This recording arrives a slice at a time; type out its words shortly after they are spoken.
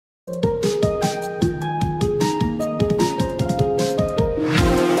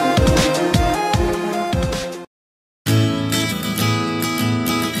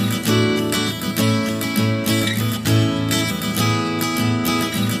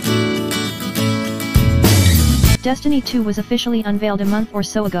Destiny 2 was officially unveiled a month or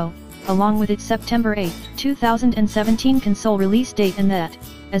so ago, along with its September 8, 2017 console release date, and that,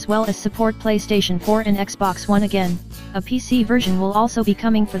 as well as support PlayStation 4 and Xbox One again, a PC version will also be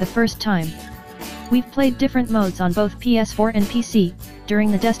coming for the first time. We've played different modes on both PS4 and PC,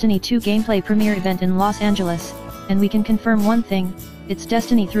 during the Destiny 2 gameplay premiere event in Los Angeles, and we can confirm one thing, it's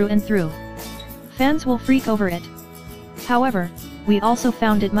Destiny through and through. Fans will freak over it. However, we also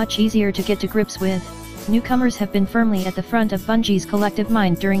found it much easier to get to grips with. Newcomers have been firmly at the front of Bungie's collective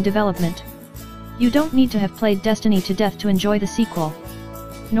mind during development. You don't need to have played Destiny to death to enjoy the sequel.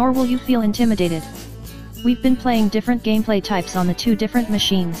 Nor will you feel intimidated. We've been playing different gameplay types on the two different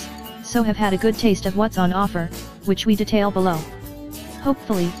machines, so have had a good taste of what's on offer, which we detail below.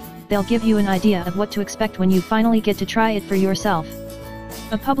 Hopefully, they'll give you an idea of what to expect when you finally get to try it for yourself.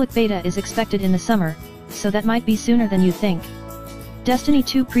 A public beta is expected in the summer, so that might be sooner than you think. Destiny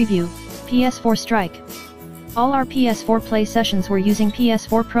 2 Preview, PS4 Strike. All our PS4 play sessions were using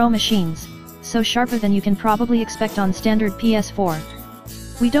PS4 Pro machines, so sharper than you can probably expect on standard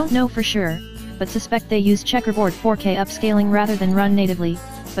PS4. We don't know for sure, but suspect they use checkerboard 4K upscaling rather than run natively,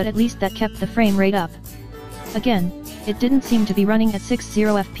 but at least that kept the frame rate up. Again, it didn't seem to be running at 60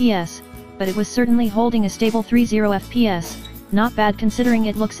 FPS, but it was certainly holding a stable 30 FPS, not bad considering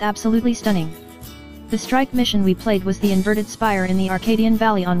it looks absolutely stunning. The strike mission we played was the inverted spire in the Arcadian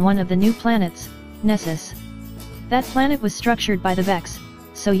Valley on one of the new planets, Nessus. That planet was structured by the Vex,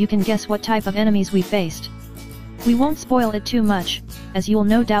 so you can guess what type of enemies we faced. We won't spoil it too much, as you'll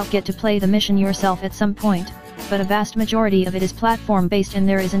no doubt get to play the mission yourself at some point, but a vast majority of it is platform-based, and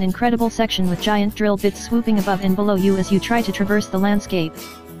there is an incredible section with giant drill bits swooping above and below you as you try to traverse the landscape.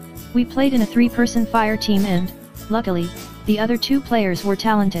 We played in a 3-person fire team and, luckily, the other 2 players were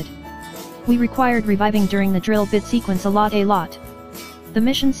talented. We required reviving during the drill bit sequence a lot. The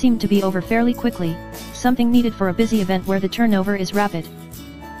mission seemed to be over fairly quickly, something needed for a busy event where the turnover is rapid.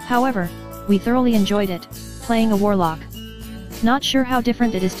 However, we thoroughly enjoyed it, playing a warlock. Not sure how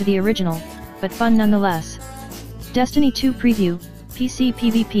different it is to the original, but fun nonetheless. Destiny 2 Preview, PC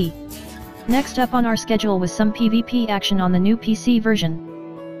PvP. Next up on our schedule was some PvP action on the new PC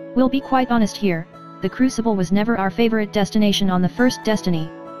version. We'll be quite honest here, the Crucible was never our favorite destination on the first Destiny.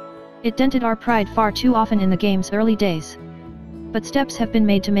 It dented our pride far too often in the game's early days. But steps have been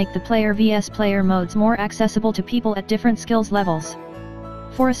made to make the player vs player modes more accessible to people at different skills levels.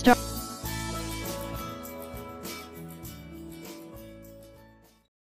 For a start,